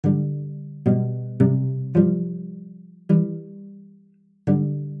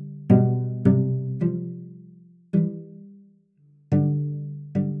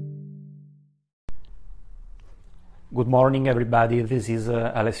Good morning, everybody. This is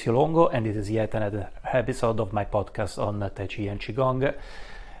Alessio Longo, and this is yet another episode of my podcast on Tai Chi and Qigong.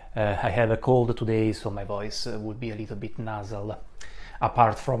 I have a cold today, so my voice would be a little bit nasal,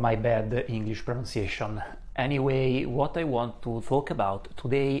 apart from my bad English pronunciation. Anyway, what I want to talk about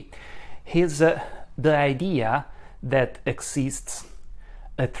today is the idea that exists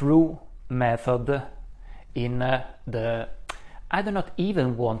a true method in I do not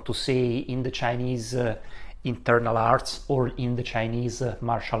even want to say in the Chinese internal arts or in the Chinese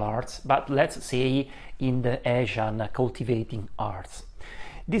martial arts, but let's say in the Asian cultivating arts.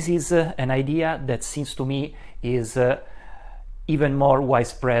 This is an idea that seems to me is even more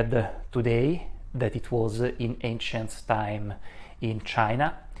widespread today than it was in ancient time in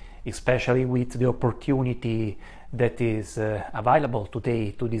China, especially with the opportunity that is available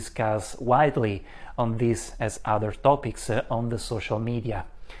today to discuss widely on this as other topics on the social media.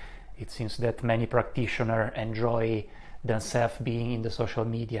 It seems that many practitioners enjoy themselves being in the social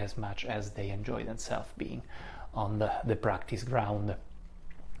media as much as they enjoy themselves being on the practice ground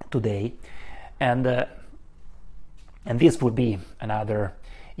today. And this would be another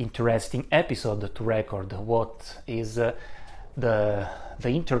interesting episode to record what is the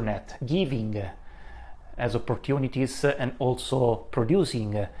internet giving as opportunities and also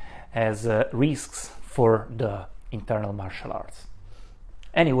producing as risks for the internal martial arts.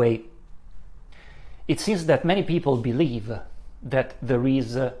 Anyway, it seems that many people believe that there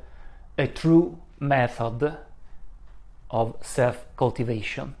is a true method of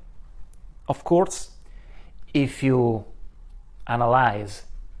self-cultivation. Of course, if you analyze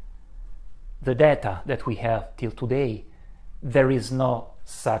the data that we have till today, there is no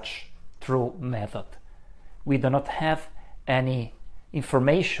such true method. We do not have any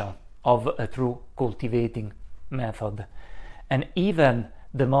information of a true cultivating method. And even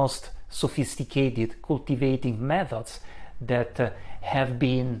the most sophisticated cultivating methods that have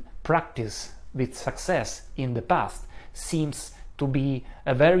been practiced with success in the past seems to be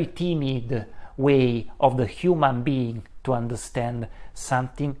a very timid way of the human being to understand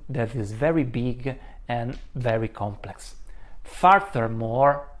something that is very big and very complex.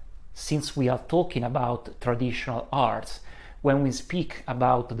 Furthermore, since we are talking about traditional arts, when we speak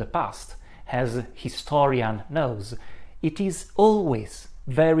about the past, as historian knows, it is always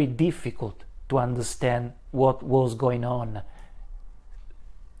very difficult to understand what was going on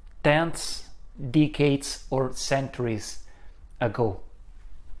tens, decades or centuries ago.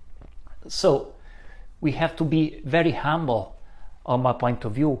 So we have to be very humble on my point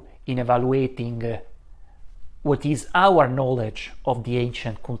of view in evaluating what is our knowledge of the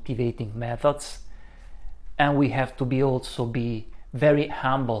ancient cultivating methods, and we have to be very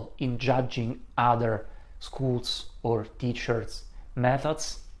humble in judging other schools or teachers'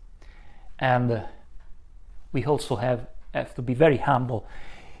 methods, and we also have to be very humble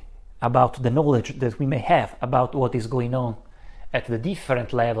about the knowledge that we may have about what is going on at the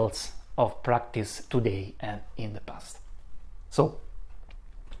different levels of practice today and in the past. So,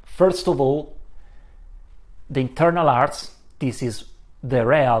 first of all, the internal arts, this is the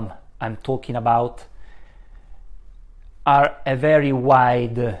realm I'm talking about, are a very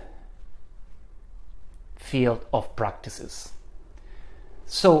wide field of practices.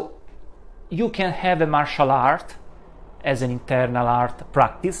 So you can have a martial art as an internal art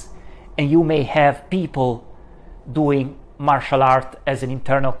practice, and you may have people doing martial art as an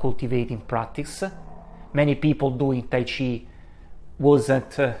internal cultivating practice. Many people doing Tai Chi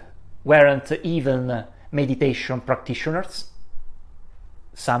weren't even meditation practitioners.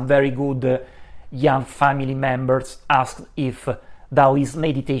 Some very good young family members asked if Taoist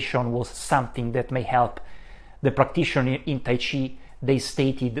meditation was something that may help the practitioner in Tai Chi. They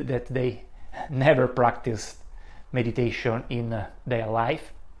stated that they never practiced meditation in their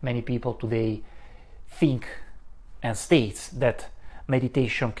life. Many people today think and states that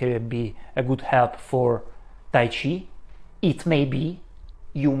meditation can be a good help for Tai Chi. It may be,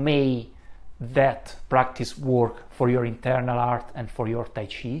 you may that practice work for your internal art and for your Tai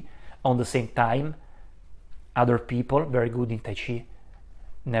Chi. On the same time, other people very good in Tai Chi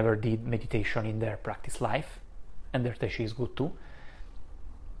never did meditation in their practice life, and their Tai Chi is good too.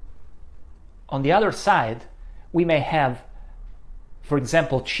 On the other side, we may have, for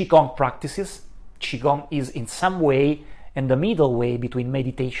example, Qigong practices. Qigong is in some way in the middle way between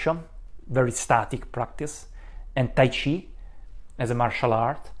meditation, very static practice, and Tai Chi as a martial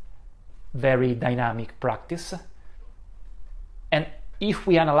art, very dynamic practice. And if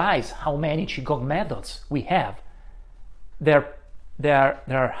we analyze how many Qigong methods we have, there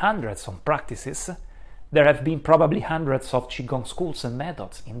are hundreds of practices. There have been probably hundreds of Qigong schools and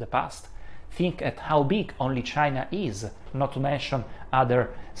methods in the past. think at how big only China is, not to mention other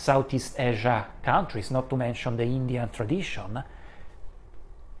Southeast Asia countries, not to mention the Indian tradition.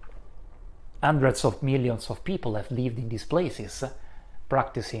 Hundreds of millions of people have lived in these places,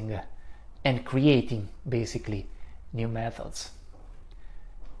 practicing and creating basically new methods.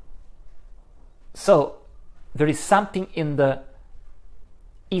 So there is something in the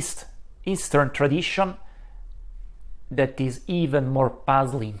Eastern tradition that is even more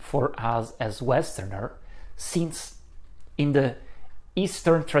puzzling for us as Westerner, since in the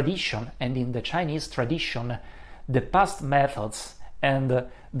Eastern tradition and in the Chinese tradition, the past methods and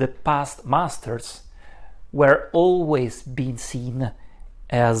the past masters were always being seen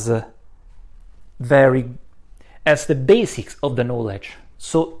as the basics of the knowledge.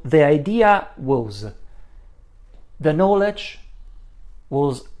 So the idea was the knowledge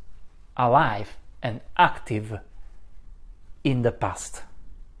was alive and active in the past.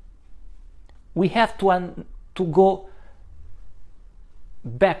 We have to go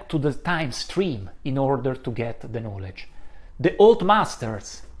back to the time stream in order to get the knowledge. The old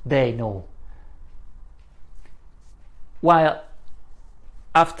masters, they know. While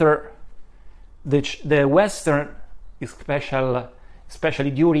after the Western,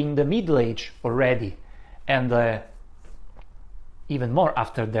 especially during the Middle Age already, and even more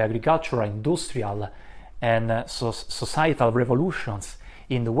after the agricultural, industrial, and societal revolutions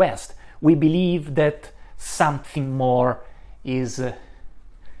in the West, we believe that something more is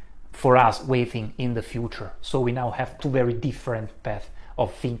for us waiting in the future. So we now have two very different paths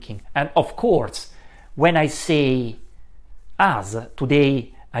of thinking. And of course, when I say us,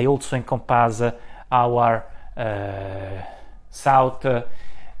 today I also encompass our South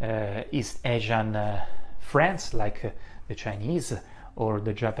East Asian friends, like the Chinese or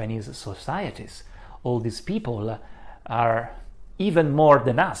the Japanese societies. All these people are even more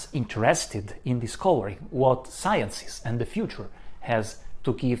than us interested in discovering what sciences and the future has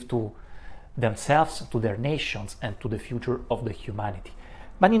to give to themselves, to their nations, and to the future of the humanity.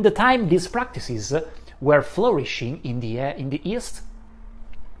 But in the time these practices were flourishing in the East,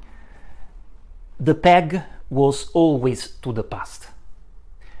 the peg was always to the past.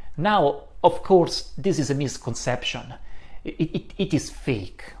 Now, of course, this is a misconception. It is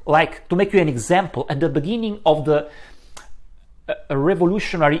fake. Like, to make you an example, at the beginning of the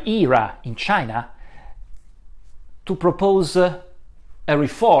revolutionary era in China, to propose a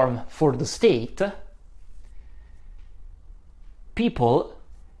reform for the state, people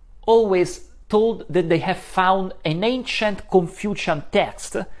always told that they have found an ancient Confucian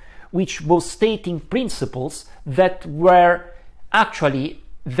text which was stating principles that were actually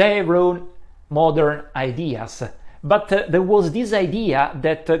their own modern ideas. But there was this idea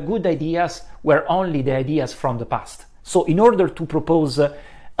that good ideas were only the ideas from the past. So in order to propose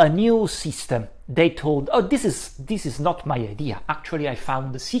a new system, they told, oh, this is not my idea. Actually, I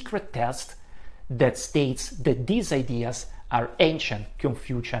found the secret text that states that these ideas are ancient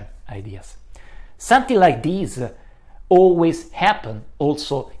Confucian ideas. Something like this always happened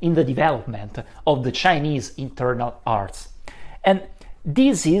also in the development of the Chinese internal arts. And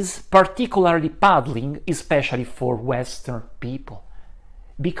this is particularly puzzling, especially for Western people,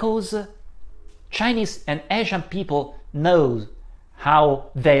 because Chinese and Asian people know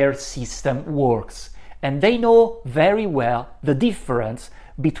how their system works, and they know very well the difference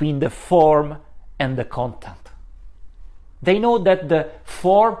between the form and the content. They know that the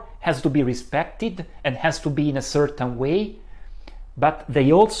form has to be respected and has to be in a certain way, but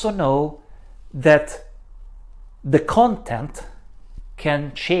they also know that the content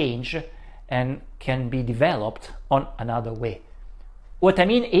can change and can be developed on another way. What I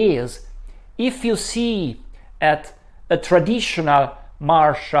mean is, if you see at a traditional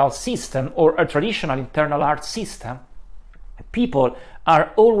martial system or a traditional internal art system, people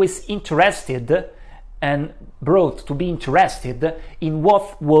are always interested and brought to be interested in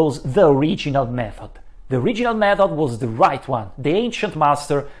what was the original method. The original method was the right one. The ancient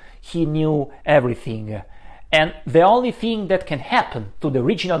master, he knew everything. And the only thing that can happen to the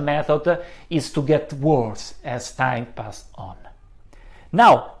original method is to get worse as time passed on.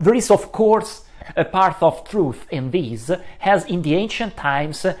 Now, there is of course a part of truth in this, as in the ancient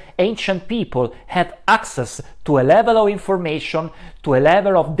times, ancient people had access to a level of information, to a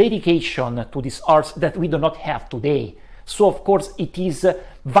level of dedication to these arts that we do not have today. So of course it is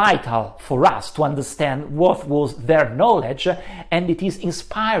vital for us to understand what was their knowledge, and it is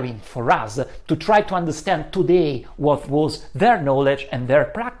inspiring for us to try to understand today what was their knowledge and their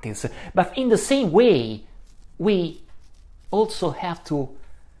practice. But in the same way, we also have to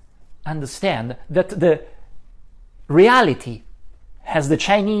understand that the reality, as the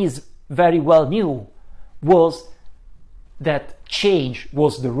Chinese very well knew was that change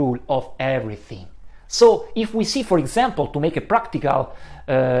was the rule of everything. So if we see, for example, to make a practical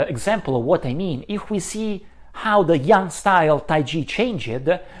example of what I mean, if we see how the Yang style Tai Chi changed,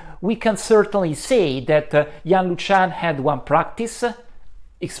 we can certainly say that Yan Luchan had one practice,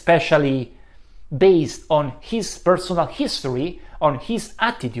 especially based on his personal history, on his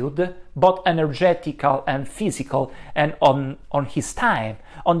attitude, both energetical and physical, and on his time.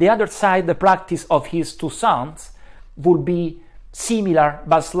 On the other side, the practice of his two sons would be similar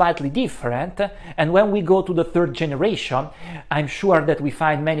but slightly different, and when we go to the third generation, I'm sure that we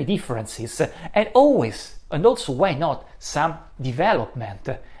find many differences, and also, why not, some development.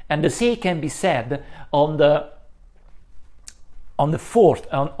 And the same can be said on the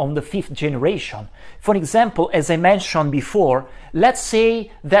fifth generation. For example, as I mentioned before, let's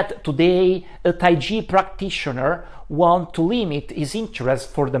say that today a Tai Chi practitioner wants to limit his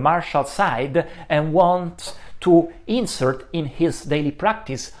interest for the martial side and wants to insert in his daily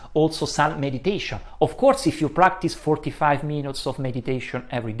practice also some meditation. Of course, if you practice 45 minutes of meditation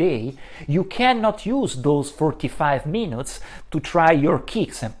every day, you cannot use those 45 minutes to try your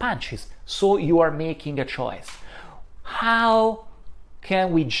kicks and punches, so you are making a choice. How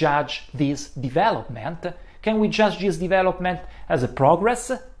can we judge this development? Can we judge this development as a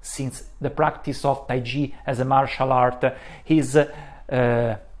progress, since the practice of Tai Chi as a martial art is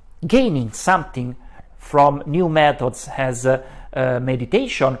gaining something from new methods as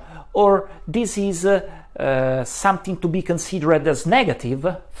meditation, or this is something to be considered as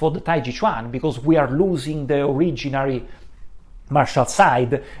negative for the Tai Chi Chuan, because we are losing the originary martial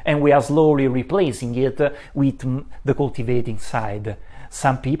side and we are slowly replacing it with the cultivating side.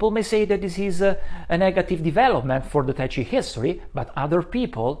 Some people may say that this is a negative development for the Tai Chi history, but other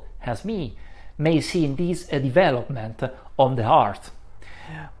people, as me, may see in this a development on the art.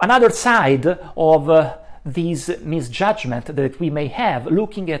 Another side of this misjudgment that we may have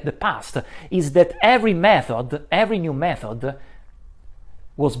looking at the past is that every new method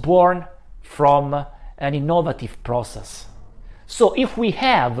was born from an innovative process. So if we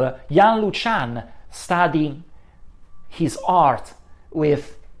have Yan Luchan studying his art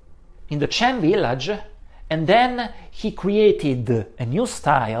in the Chen village, and then he created a new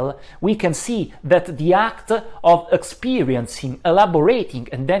style, we can see that the act of experiencing, elaborating,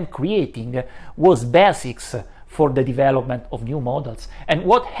 and then creating was basics for the development of new models. And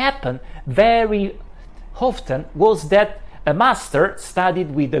what happened very often was that a master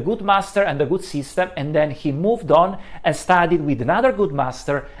studied with a good master and a good system, and then he moved on and studied with another good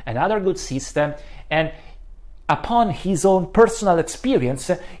master, another good system, and upon his own personal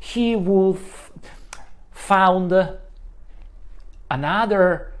experience, he will found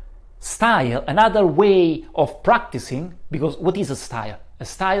another style, another way of practicing, because what is a style? A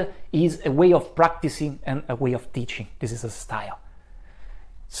style is a way of practicing and a way of teaching. This is a style.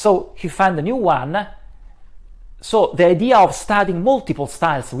 So he found a new one. So the idea of studying multiple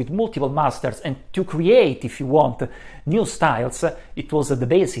styles with multiple masters and to create, if you want, new styles, it was the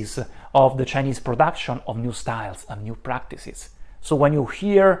basis of the Chinese production of new styles and new practices. So when you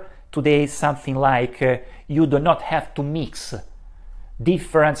hear today something like you do not have to mix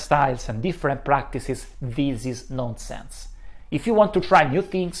different styles and different practices, this is nonsense. If you want to try new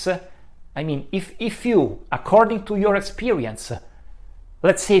things, I mean, if you, according to your experience,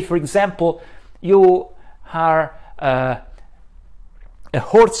 let's say, for example, you are a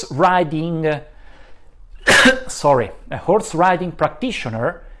horse riding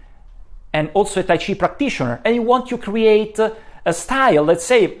practitioner and also a Tai Chi practitioner, and you want to create a style, let's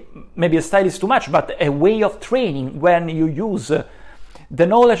say, maybe a style is too much, but a way of training when you use the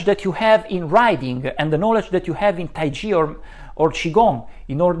knowledge that you have in riding and the knowledge that you have in Tai Chi or Qigong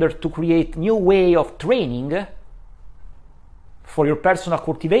in order to create new way of training for your personal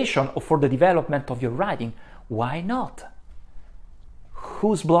cultivation or for the development of your riding. Why not?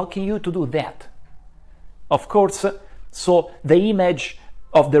 Who's blocking you to do that? Of course, so the image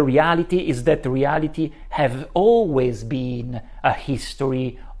of the reality is that the reality has always been a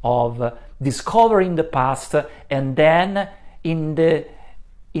history of discovering the past, and then in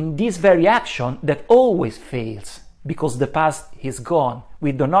this very action that always fails because the past is gone.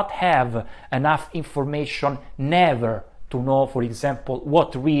 We do not have enough information never to know, for example,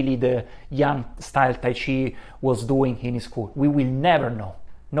 what really the Yang style Tai Chi was doing in his school. We will never know.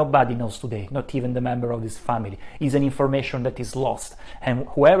 Nobody knows today, not even the member of this family. It's an information that is lost. And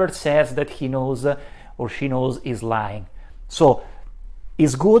whoever says that he knows or she knows is lying. So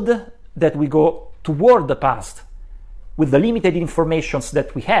it's good that we go toward the past with the limited informations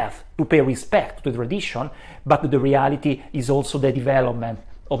that we have to pay respect to the tradition, but the reality is also the development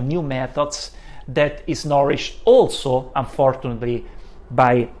of new methods that is nourished also, unfortunately,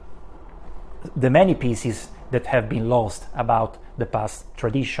 by the many pieces that have been lost about the past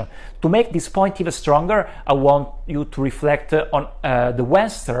tradition. To make this point even stronger, I want you to reflect on the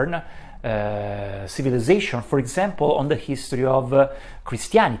Western civilization, for example, on the history of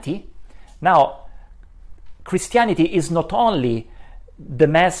Christianity. Now, Christianity is not only the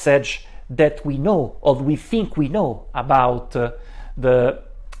message that we know or we think we know about the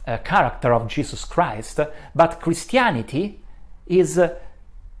character of Jesus Christ, but Christianity is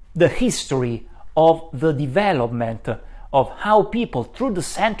the history of the development of how people through the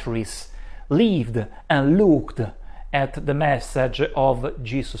centuries lived and looked at the message of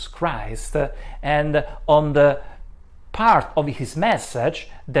Jesus Christ, and on the part of his message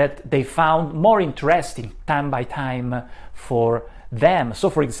that they found more interesting time by time for them. So,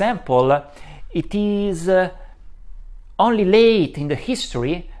 for example, it is only late in the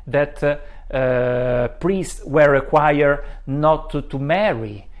history that priests were required not to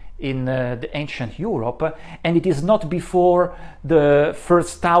marry in the ancient Europe, and it is not before the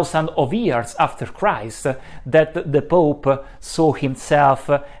first 1,000 of years after Christ that the Pope saw himself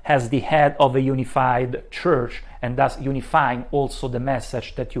as the head of a unified church, and thus unifying also the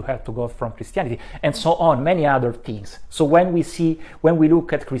message that you have to go from Christianity, and so on, many other things. So when we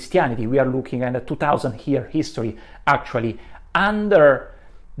look at Christianity, we are looking at a 2,000-year history, actually, under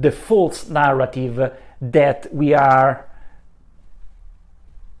the false narrative that we are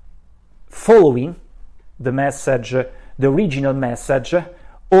following the message, the original message,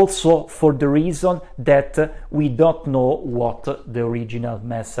 also for the reason that we don't know what the original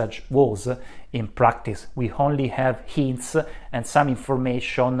message was in practice. We only have hints and some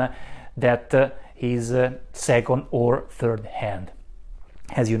information that is second or third hand,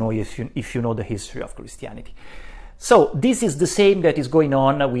 as you know, if you know the history of Christianity. So this is the same that is going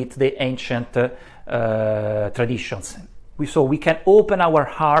on with the ancient traditions. So we can open our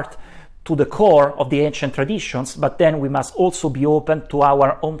heart to the core of the ancient traditions, but then we must also be open to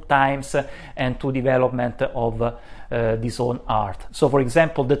our own times and to development of this own art. So, for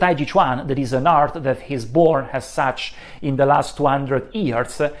example, the Tai Chi Chuan, that is an art that is born as such in the last 200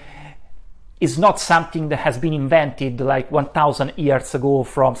 years, is not something that has been invented like 1,000 years ago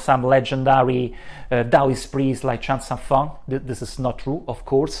from some legendary Taoist priest like Chan Sanfeng. This is not true, of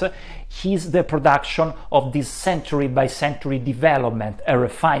course. He's the production of this century by century development, a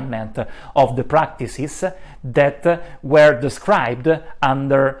refinement of the practices that were described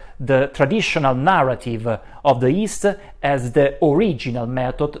under the traditional narrative of the East as the original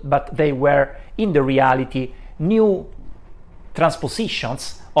method, but they were in the reality new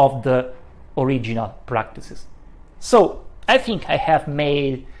transpositions of the original practices. So I think I have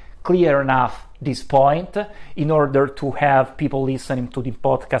made clear enough this point in order to have people listening to the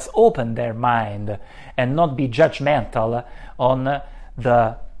podcast open their mind and not be judgmental on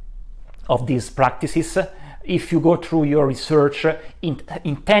of these practices. If you go through your research in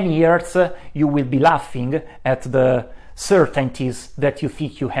 10 years, you will be laughing at the certainties that you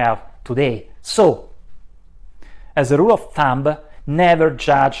think you have today. So, as a rule of thumb, never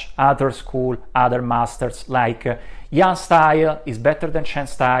judge other school, other masters, like Yan style is better than Chen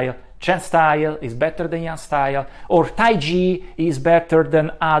style is better than Yan style, or Tai Chi is better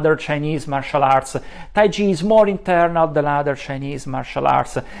than other Chinese martial arts. Tai Chi is more internal than other Chinese martial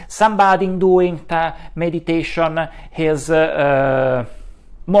arts. Somebody doing meditation is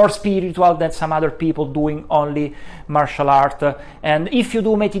more spiritual than some other people doing only martial art. And if you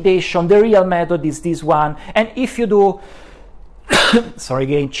do meditation, the real method is this one. And if you do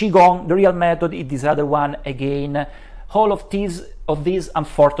Qigong, the real method is this other one again. All of these,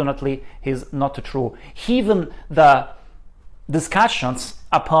 unfortunately, is not true. Even the discussions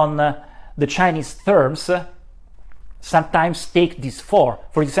upon the Chinese terms sometimes take this form.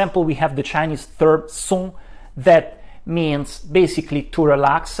 For example, we have the Chinese term "song," that means basically to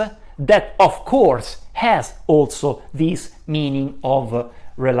relax. That, of course, has also this meaning of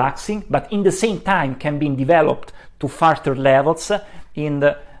relaxing, but in the same time can be developed to further levels in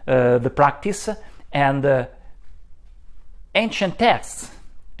the practice. And ancient texts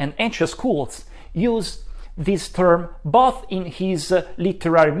and ancient schools use this term both in his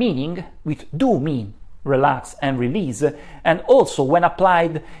literary meaning, which do mean relax and release, and also when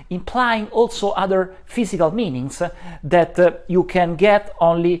applied, implying also other physical meanings that you can get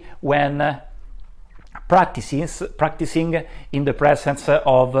only when practicing in the presence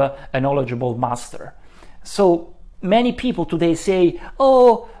of a knowledgeable master. So many people today say,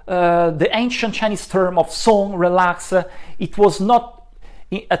 the ancient Chinese term of song, relax, it was not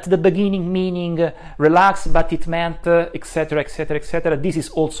at the beginning meaning relax, but it meant etc, etc, etc. This is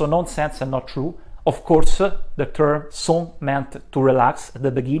also nonsense and not true. Of course, the term song meant to relax at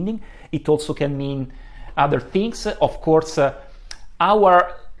the beginning. It also can mean other things. Of course,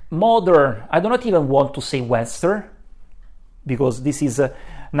 our modern, I do not even want to say Western, because this is,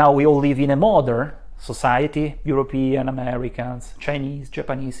 now we all live in a modern society, European, Americans, Chinese,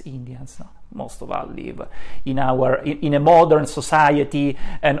 Japanese, Indians, no, most of us live in a modern society,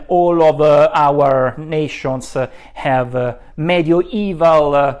 and all of our nations have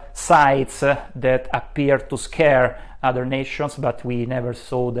medieval sites that appear to scare other nations, but we never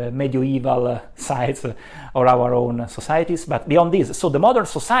saw the medieval sides of our own societies. But beyond this, so the modern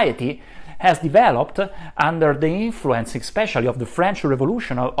society has developed under the influence, especially of the French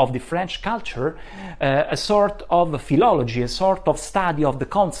Revolution, of the French culture, a sort of philology, a sort of study of the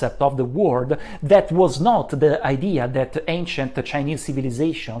concept of the world that was not the idea that ancient Chinese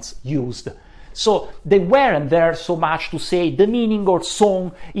civilizations used. So they weren't there so much to say the meaning of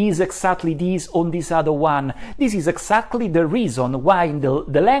song is exactly this or this other one. This is exactly the reason why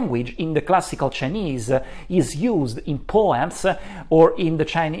the language in the classical Chinese is used in poems or in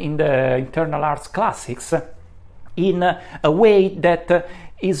the internal arts classics in a way that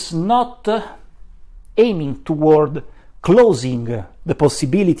is not aiming toward closing the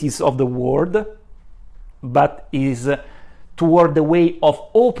possibilities of the world, but is toward the way of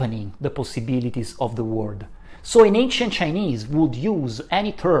opening the possibilities of the world. So in ancient Chinese would use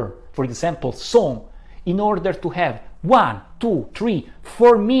any term, for example, song, in order to have 1, 2, 3,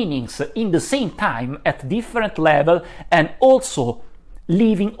 4 meanings in the same time at different level, and also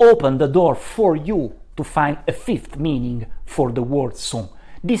leaving open the door for you to find a fifth meaning for the word song.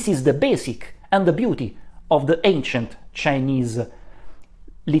 This is the basic and the beauty of the ancient Chinese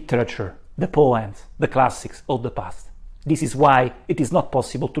literature, the poems, the classics of the past. This is why it is not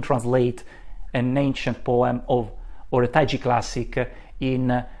possible to translate an ancient poem or a Taiji classic in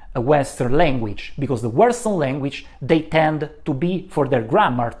a Western language, because the Western language, they tend to be, for their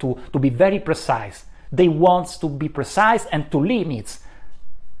grammar, to be very precise. They want to be precise and to limit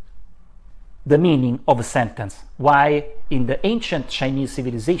the meaning of a sentence. Why in the ancient Chinese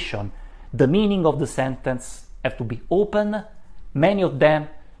civilization, the meaning of the sentence have to be open, many of them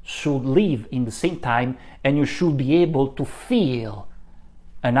should live in the same time, and you should be able to feel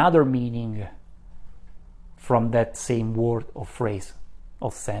another meaning from that same word or phrase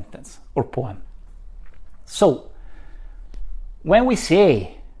or sentence or poem. So when we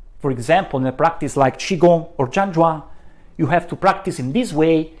say, for example, in a practice like Qigong or Zhanzhuang, you have to practice in this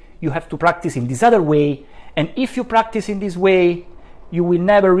way, you have to practice in this other way, and if you practice in this way, you will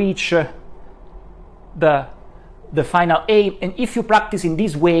never reach the final aim, and if you practice in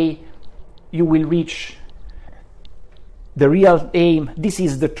this way, you will reach the real aim. This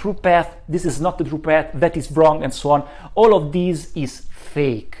is the true path, this is not the true path, that is wrong, and so on. All of this is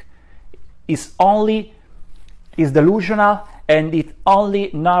fake. Is delusional, and it only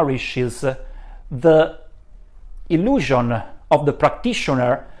nourishes the illusion of the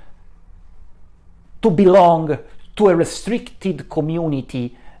practitioner to belong to a restricted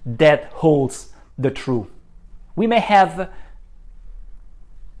community that holds the truth. We may have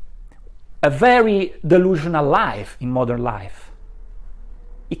a very delusional life in modern life.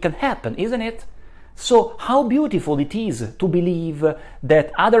 It can happen, isn't it? So how beautiful it is to believe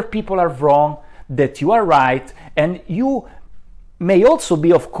that other people are wrong, that you are right, and you may also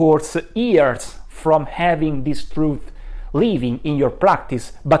be, of course, years from having this truth living in your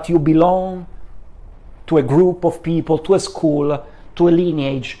practice, but you belong to a group of people, to a school, to a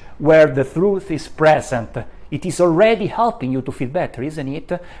lineage where the truth is present. It is already helping you to feel better, isn't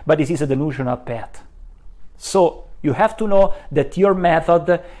it? But this is a delusional path. So you have to know that your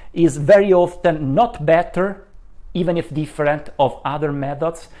method is very often not better, even if different, of other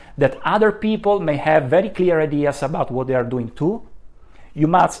methods, that other people may have very clear ideas about what they are doing too. You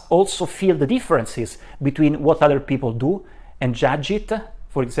must also feel the differences between what other people do and judge it.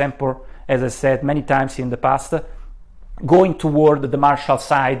 For example, as I said many times in the past, going toward the martial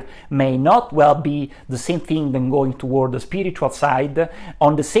side may not well be the same thing than going toward the spiritual side.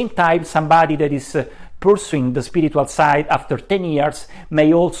 On the same time, somebody that is pursuing the spiritual side after 10 years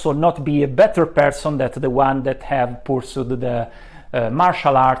may also not be a better person than the one that have pursued the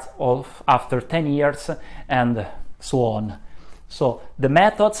martial arts after 10 years, and so on. So the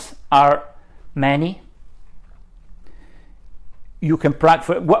methods are many. You can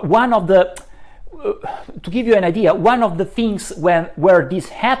practice. One of the to give you an idea, one of the things where this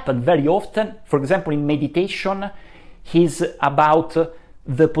happens very often, for example in meditation, is about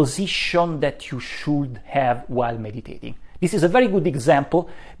the position that you should have while meditating. This is a very good example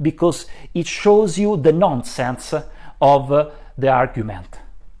because it shows you the nonsense of the argument.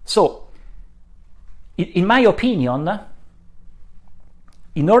 So, in my opinion,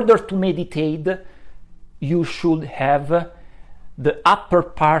 in order to meditate, you should have the upper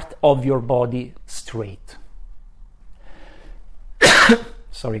part of your body straight.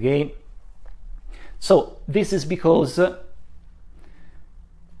 Sorry again. So, this is because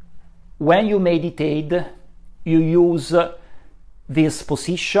when you meditate, you use this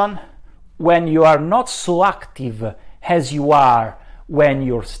position when you are not so active as you are when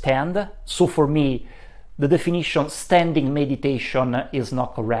you stand. So for me, the definition standing meditation is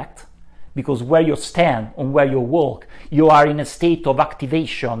not correct, because where you stand and where you walk, you are in a state of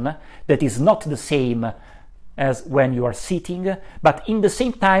activation that is not the same as when you are sitting, but in the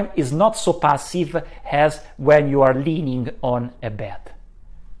same time is not so passive as when you are leaning on a bed.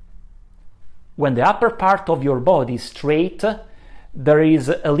 When the upper part of your body is straight, there is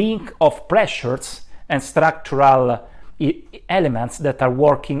a link of pressures and structural elements that are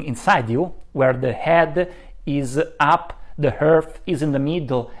working inside you, where the head is up, the earth is in the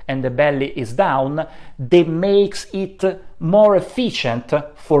middle, and the belly is down. That makes it more efficient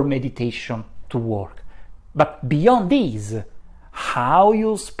for meditation to work. But beyond this, how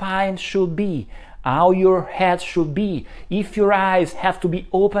your spine should be, how your head should be, if your eyes have to be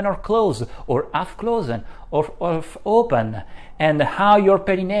open or closed, or half closed or open, and how your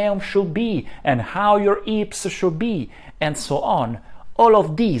perineum should be, and how your hips should be, and so on. All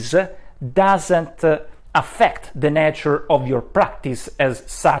of this doesn't affect the nature of your practice as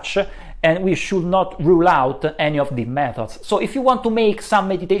such, and we should not rule out any of the methods. So if you want to make some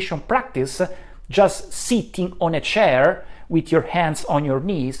meditation practice, just sitting on a chair with your hands on your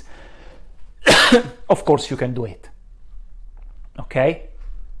knees, of course you can do it. Okay?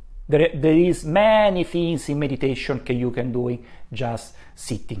 There is many things in meditation you can do just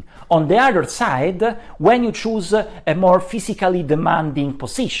sitting. On the other side, when you choose a more physically demanding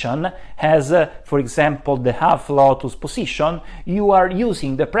position, as for example the half lotus position, you are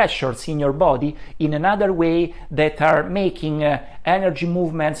using the pressures in your body in another way that are making energy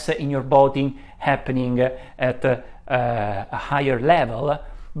movements in your body happening at a higher level.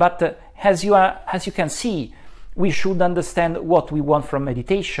 But as you can see, we should understand what we want from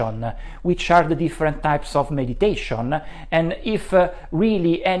meditation, which are the different types of meditation, and if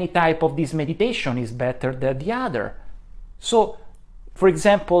really any type of this meditation is better than the other. So, for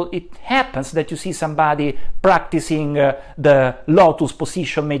example, it happens that you see somebody practicing the lotus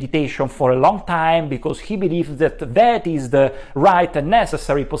position meditation for a long time because he believes that that is the right and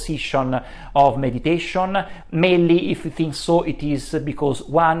necessary position of meditation. Mainly, if you think so, it is because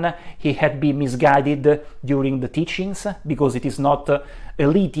one, he had been misguided during the teachings, because it is not a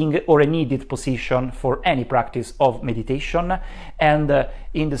leading or a needed position for any practice of meditation. And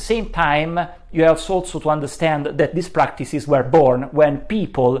in the same time, you have also to understand that these practices were born when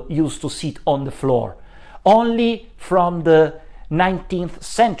people used to sit on the floor. Only from the 19th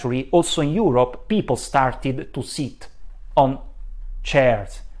century, also in Europe, people started to sit on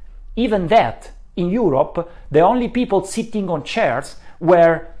chairs. Even that, in Europe, the only people sitting on chairs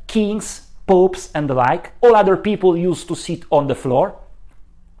were kings, popes, and the like. All other people used to sit on the floor,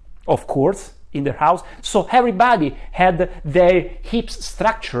 of course, in their house. So everybody had their hips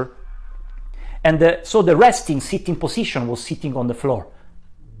structure, and so the resting sitting position was sitting on the floor.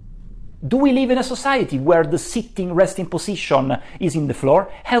 Do we live in a society where the sitting resting position is in the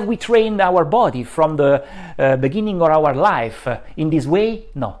floor? Have we trained our body from the beginning of our life in this way?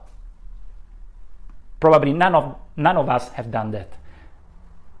 No. Probably none of us have done that.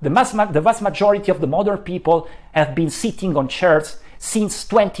 The vast majority of the modern people have been sitting on chairs since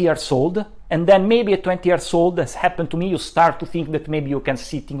 20 years old, and then maybe at 20 years old, as happened to me, you start to think that maybe you can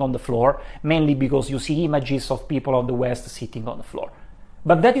sitting on the floor, mainly because you see images of people of the West sitting on the floor.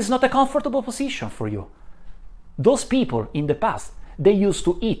 But that is not a comfortable position for you. Those people in the past, they used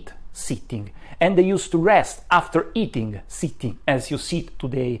to eat sitting, and they used to rest after eating sitting, as you sit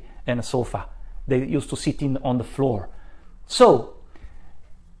today on a sofa. They used to sit on the floor. So,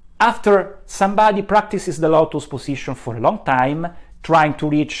 after somebody practices the lotus position for a long time, trying to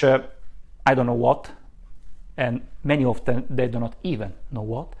reach I don't know what, and many of them they do not even know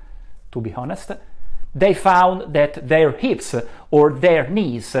what, to be honest, they found that their hips or their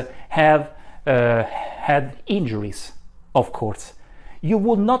knees have had injuries, of course. You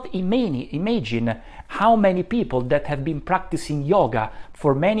would not imagine how many people that have been practicing yoga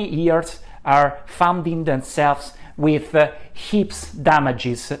for many years are finding themselves with hips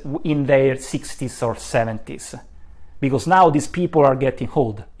damages in their 60s or 70s. Because now these people are getting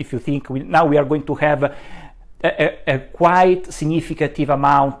old. If you think now we are going to have a quite significant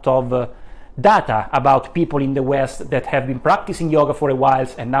amount of data about people in the West that have been practicing yoga for a while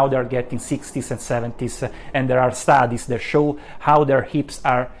and now they're getting 60s and 70s, and there are studies that show how their hips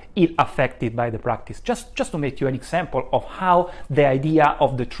are ill affected by the practice. Just to make you an example of how the idea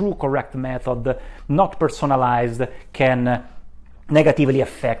of the true correct method, not personalized, can negatively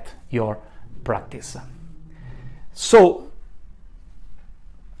affect your practice. So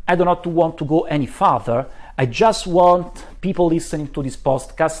I do not want to go any further. I just want people listening to this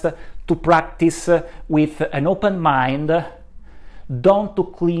podcast to practice with an open mind. Don't to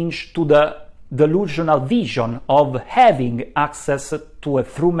cling to the delusional vision of having access to a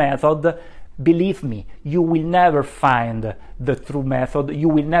true method. Believe me, you will never find the true method. You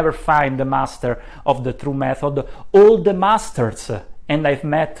will never find the master of the true method. All the masters, and I've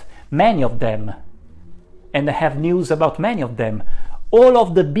met many of them, and I have news about many of them, all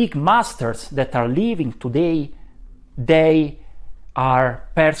of the big masters that are living today, they are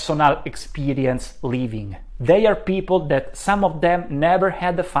personal experience living. They are people that some of them never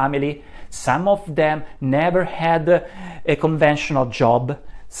had a family, some of them never had a conventional job,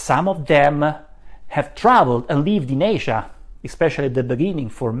 some of them have traveled and lived in Asia, especially at the beginning,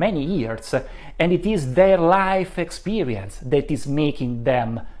 for many years, and it is their life experience that is making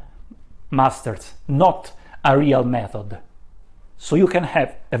them masters, not a real method. So you can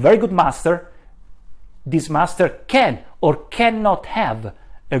have a very good master. This master can or cannot have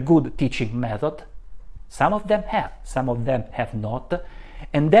a good teaching method. Some of them have, some of them have not.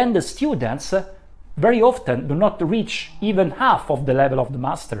 And then the students very often do not reach even half of the level of the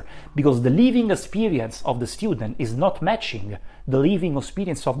master, because the living experience of the student is not matching the living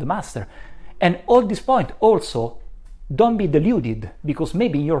experience of the master. And at this point also, don't be deluded, because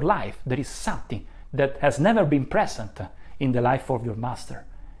maybe in your life there is something that has never been present in the life of your master.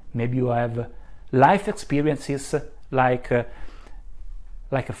 Maybe you have life experiences like a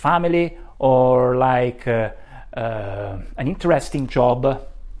family, or like an interesting job,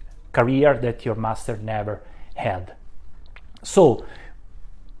 career that your master never had. So,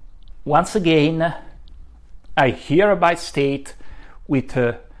 once again, I hereby state with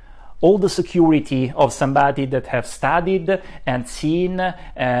all the security of somebody that have studied and seen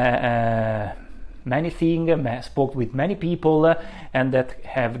many things, spoke with many people, and that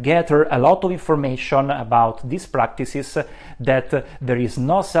have gathered a lot of information about these practices, that there is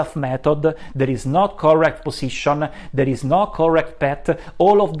no self-method, there is no correct position, there is no correct path.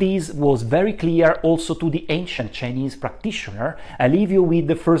 All of this was very clear also to the ancient Chinese practitioner. I leave you with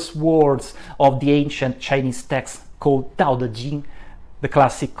the first words of the ancient Chinese text called Tao Te Ching, the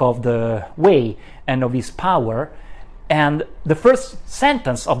classic of the way and of his power. And the first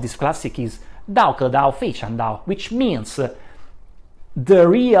sentence of this classic is Dao Ke Dao Fei Chan Dao, which means the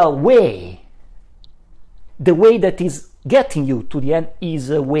real way, the way that is getting you to the end,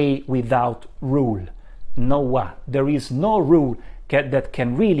 is a way without rule. No one. There is no rule that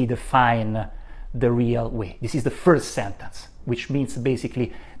can really define the real way. This is the first sentence, which means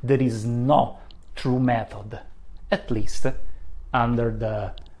basically there is no true method, at least under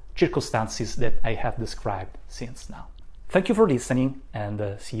the circumstances that I have described since now. Thank you for listening,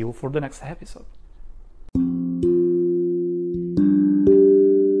 and see you for the next episode.